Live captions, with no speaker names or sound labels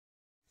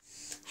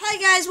Hi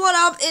guys, what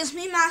up? It's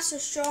me, Master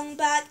Strong,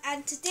 back,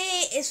 and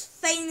today is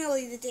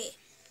finally the day.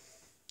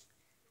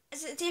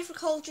 Is it the day for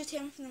Call of Duty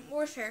Infinite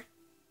Warfare?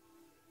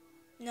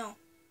 No.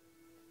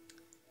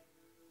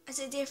 Is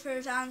it the day for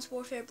Advanced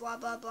Warfare, blah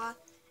blah blah?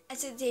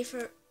 Is it the day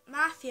for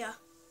Mafia?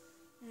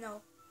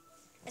 No.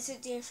 Is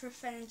it the day for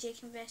Finn and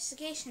Jake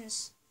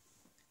Investigations?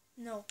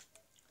 No.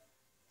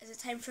 Is it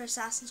time for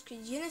Assassin's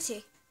Creed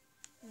Unity?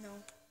 No.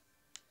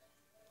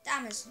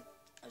 Damn it.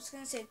 I was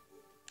going to say,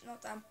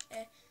 not damn.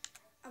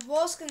 I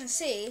was going to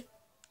say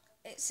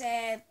it's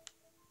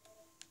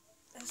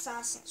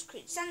Assassin's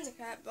Creed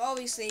Syndicate, but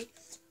obviously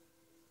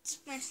it's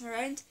messing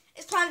around.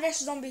 It's Plants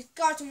vs Zombies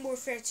Garden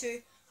Warfare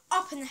 2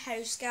 up in the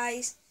house,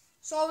 guys.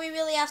 So all we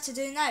really have to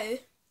do now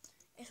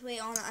is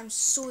wait on it. I'm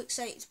so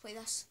excited to play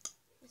this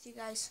with you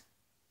guys.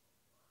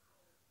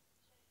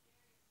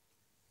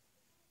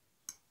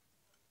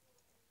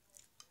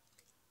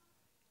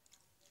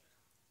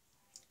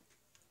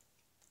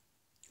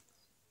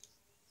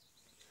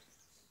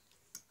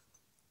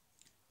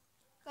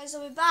 Guys,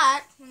 I'll be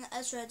back when it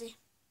is ready.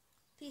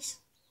 Peace.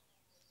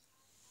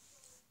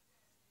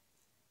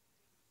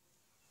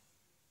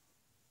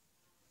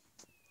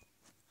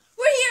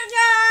 We're here,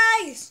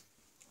 guys!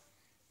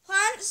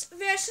 Plants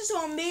vs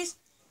Zombies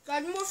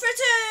Garden Warfare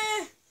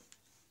 2!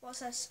 What's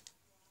this?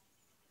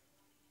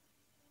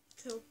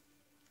 Cool.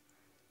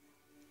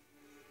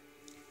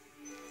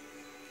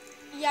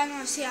 Yeah,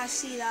 no, I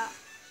see that.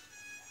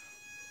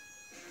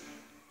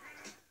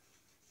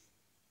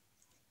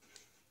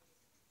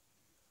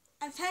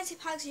 Infinity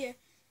packs here.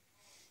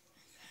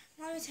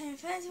 Let me tell you,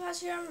 Infinity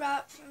packs here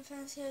unwrapped.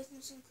 Infinity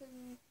items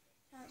including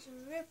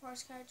some rare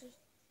parts characters.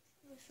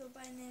 We feel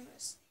by name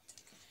is.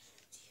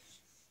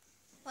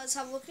 Let's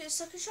have a look at the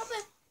sticker shop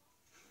then.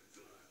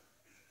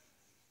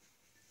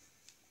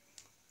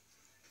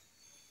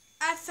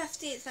 I have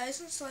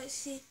 58,000, so let's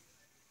see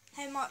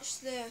how much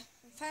the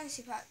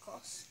Infinity pack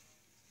costs.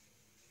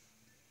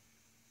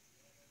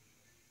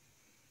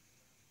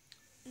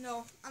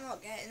 No, I'm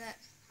not getting it.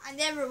 I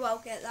never will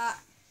get that.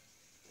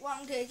 What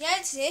I'm going to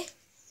get today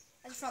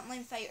is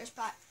Frontline Fighters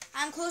pack.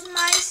 I'm closing my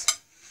eyes.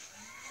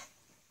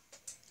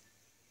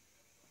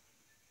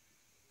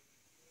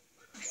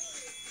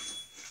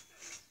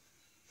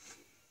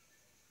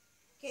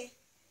 Okay.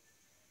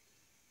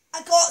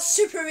 I got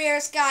super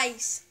rares,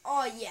 guys.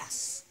 Oh,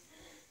 yes.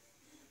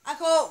 I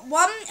got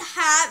one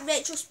hat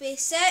retro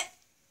space set,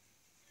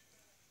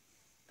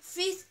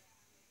 3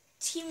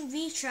 team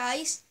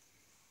retries,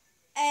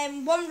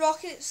 one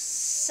rocket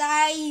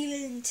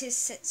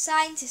scientist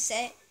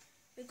set.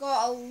 We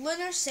got a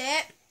lunar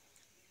set,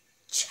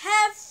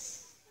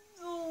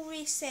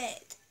 chivalry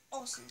set.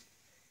 Awesome.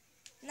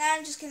 Now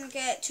I'm just gonna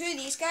get 2 of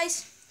these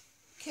guys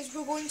because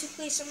we're going to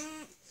play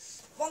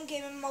one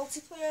game in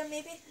multiplayer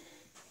maybe.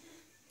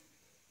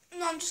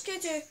 No, I'm just gonna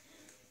do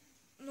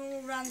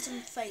no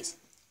random fights.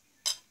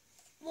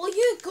 Will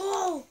you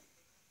go?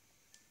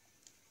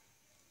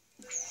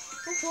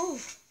 Oh.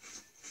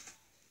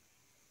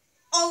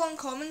 All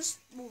uncommons.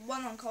 Well,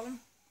 one uncommon.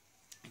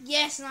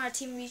 Yes, another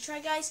team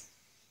retry, guys.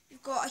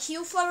 You've got a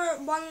heal flower,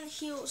 3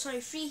 heal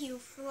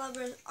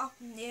flowers up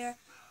in there,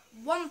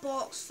 1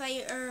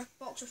 boxer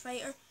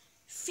fighter,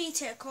 3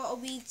 terracotta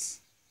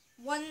weeds,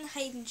 1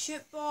 hide and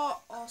shoot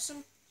bot.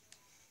 Awesome.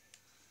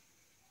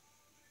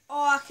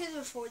 Oh, I could have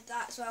afforded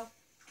that as well.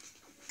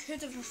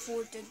 Could have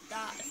afforded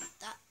that if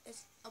that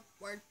is a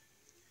word.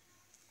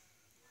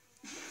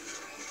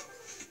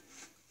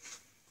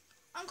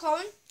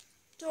 Uncommon.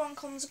 2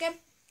 uncommons again.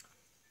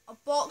 A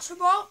boxer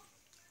bot.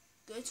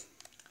 Good.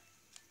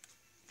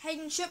 Hide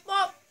and shoot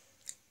bot.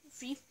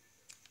 3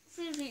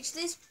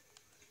 reaches.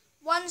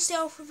 1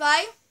 stealth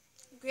revive.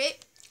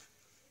 Great.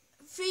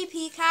 3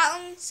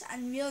 P-Catlins,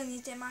 and really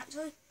need them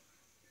actually.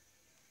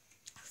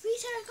 3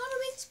 terracotta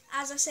weeds,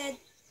 as I said.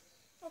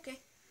 Okay.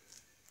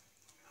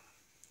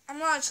 I'm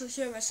not actually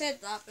sure if I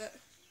said that, but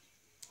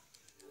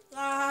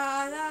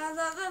la la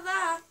la la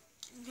la.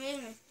 Okay,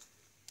 anyway.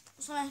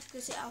 So I'm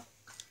gonna say out.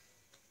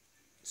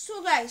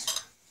 So guys,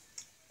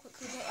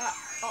 quickly get that.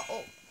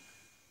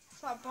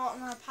 So I bought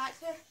another pack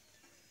there.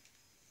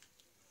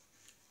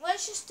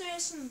 Let's just do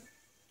some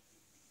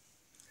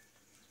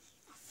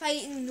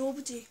fighting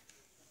nobody.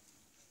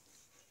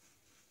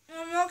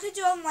 I'm not gonna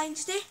do it online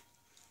today,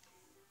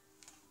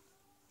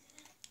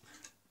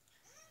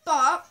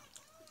 but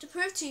to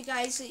prove to you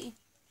guys that you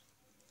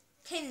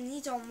kind of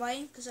need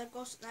online, because I've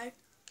got it now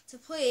to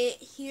play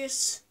it,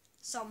 here's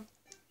some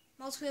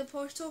multiplayer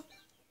portal.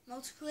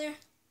 Multiplayer.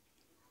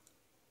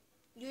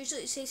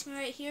 Usually it says to me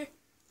right here,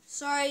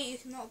 sorry, you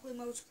cannot play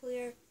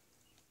multiplayer,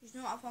 there's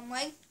not up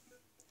online.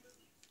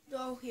 They're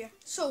all here.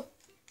 So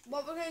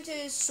what we're going to do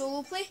is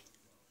solo play.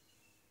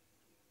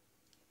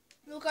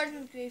 No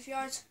Garden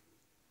Graveyard.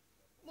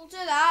 We'll do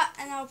that,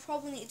 and I'll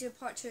probably need to do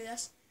part 2 of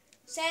this.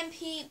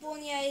 Sandpeak,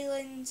 Boney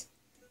Island,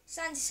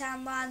 Sandy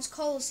Sandlands,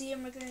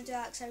 Coliseum. We're going to do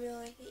that because I really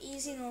like it.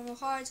 Easy, normal,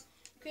 hard,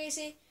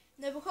 crazy.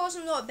 Now because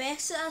I'm not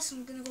best at this,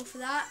 I'm going to go for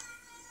that.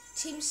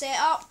 Team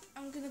setup,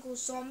 I'm going to go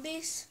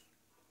zombies.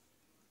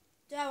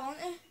 Do I want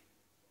to?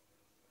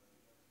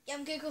 Yeah,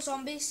 I'm going to go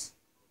zombies.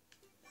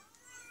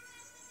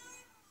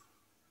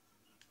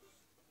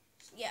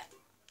 yeah.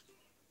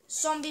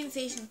 Zombie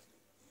invasion.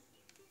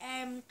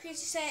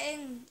 Crazy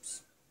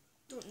settings.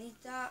 Don't need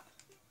that.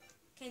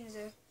 Kind of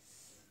do.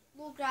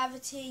 Low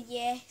gravity,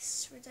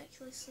 yes.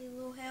 Ridiculously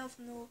low health,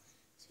 no.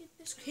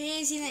 Super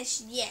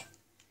craziness, yeah.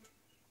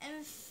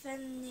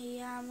 Infinity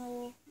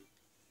ammo.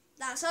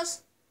 That's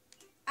us.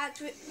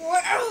 Activate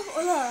portal.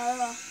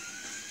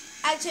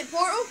 Activate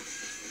portal.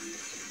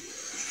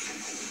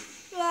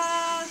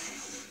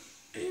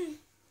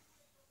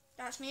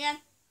 That's me in.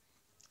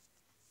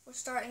 We're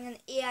starting an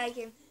AI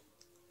game.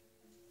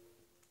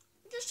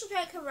 Just to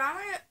pick a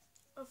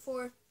parameter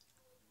for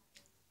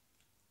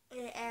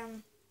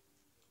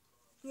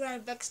yeah,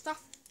 big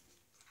stuff.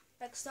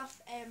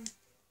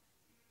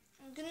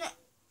 I'm gonna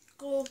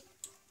go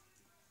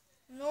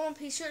normal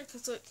PC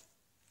because look,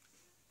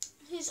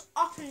 he's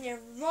up in there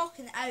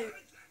rocking out.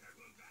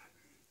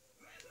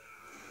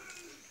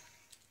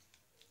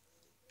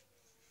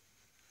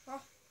 Huh?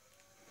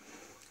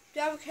 Do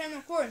you have a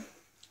kernel corn?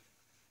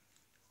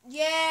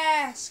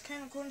 Yes,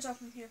 kernel corn's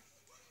up in here.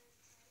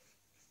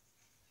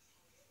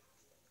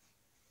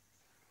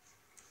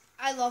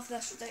 I love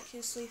this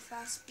ridiculously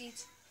fast speed.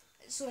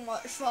 It's so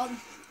much fun.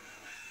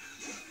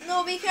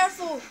 No, be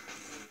careful.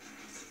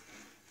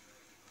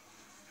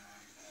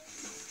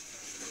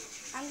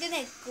 I'm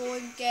gonna go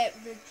and get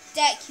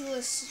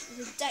ridiculous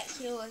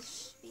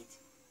speed.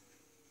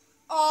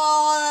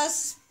 Oh,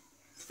 this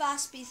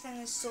fast speed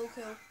thing is so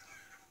cool.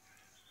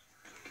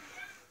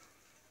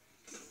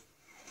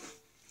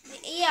 The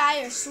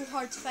AI are so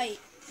hard to fight.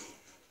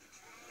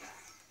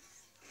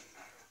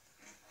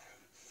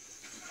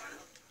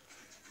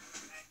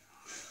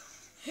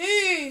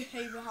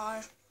 Hey,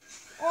 Bahar.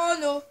 Oh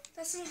no,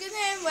 this isn't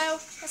gonna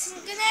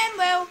end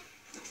well.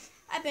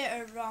 I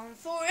better run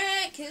for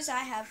it, cause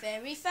I have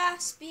very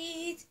fast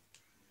speed.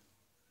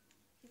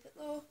 Keep it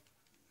low.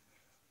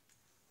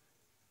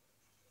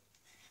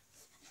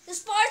 The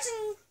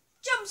Spartan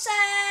jumps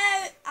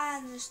out!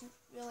 And there's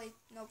really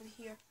nobody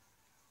here.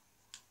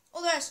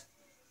 Oh, there's.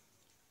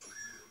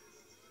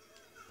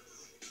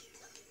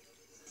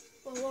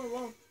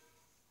 Whoa.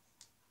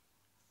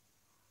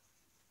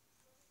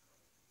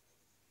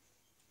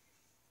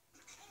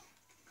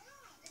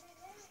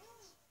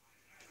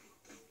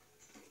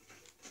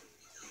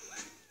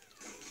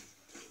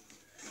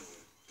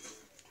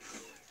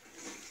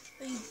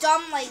 Are you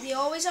dumb like they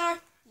always are?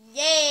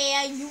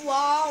 Yeah, you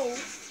are. Oh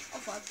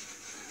fuck.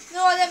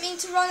 No, I didn't mean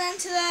to run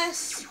into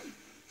this.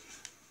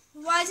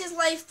 Why does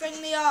life bring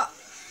me up?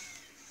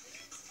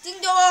 Ding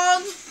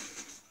dong!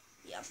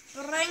 Yeah,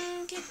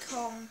 bring it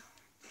on.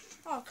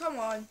 Oh, come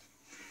on.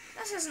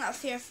 This isn't a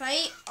fair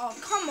fight. Oh,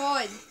 come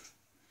on.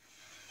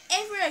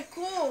 Everywhere I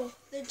go.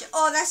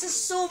 Oh, this is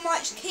so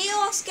much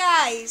chaos,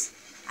 guys.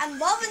 I'm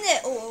loving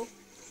it. Oh,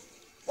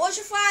 watch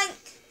your flank.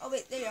 Oh,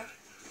 wait, there you are.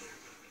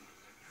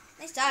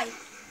 Nice dive.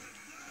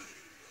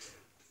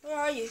 Where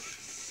are you?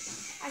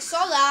 I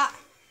saw that.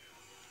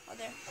 Oh,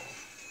 there.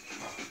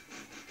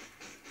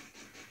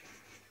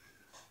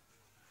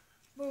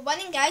 We're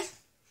winning, guys.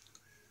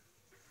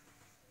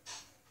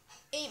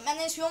 8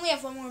 minutes. We only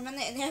have 1 more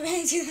minute and then I'm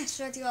going to do this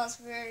video. That's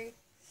very...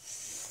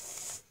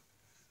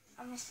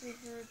 I must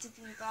have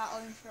been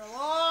battling for a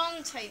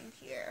long time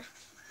here.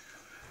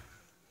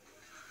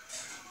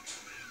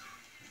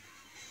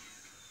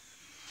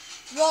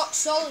 Rock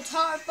solid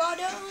hard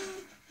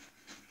bottom.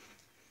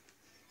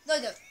 No.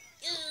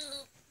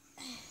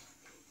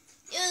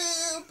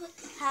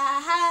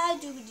 Ha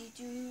doobity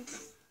doo.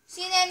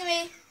 See an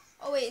enemy.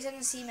 Oh wait, it's in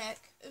the C-Mech.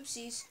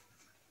 Oopsies.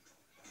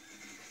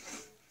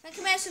 I think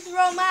I messed with the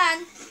wrong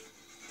man.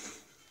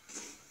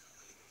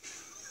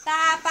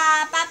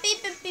 Beep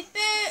beep beep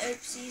beep.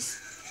 Oopsies.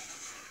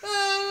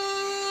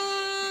 Oh,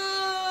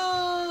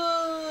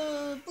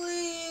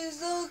 please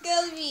don't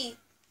kill me.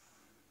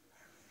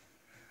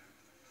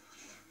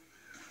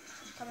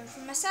 Coming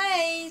from my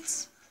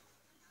sides.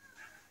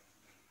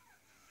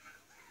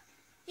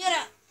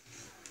 Yeah.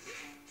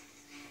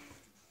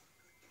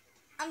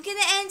 I'm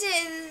gonna end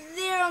it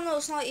there. Oh no,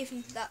 it's not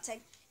even that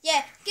time.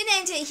 Yeah, gonna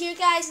end it here,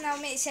 guys, and I'll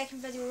make the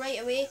second video right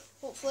away,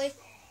 hopefully.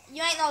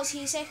 You might not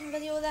see a second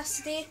video of this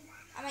today.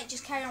 I might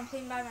just carry on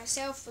playing by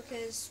myself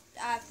because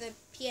I have the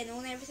piano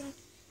and everything.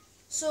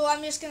 So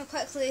I'm just gonna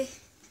quickly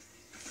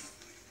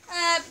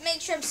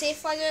make sure I'm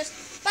safe while I do this.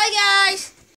 Bye, guys!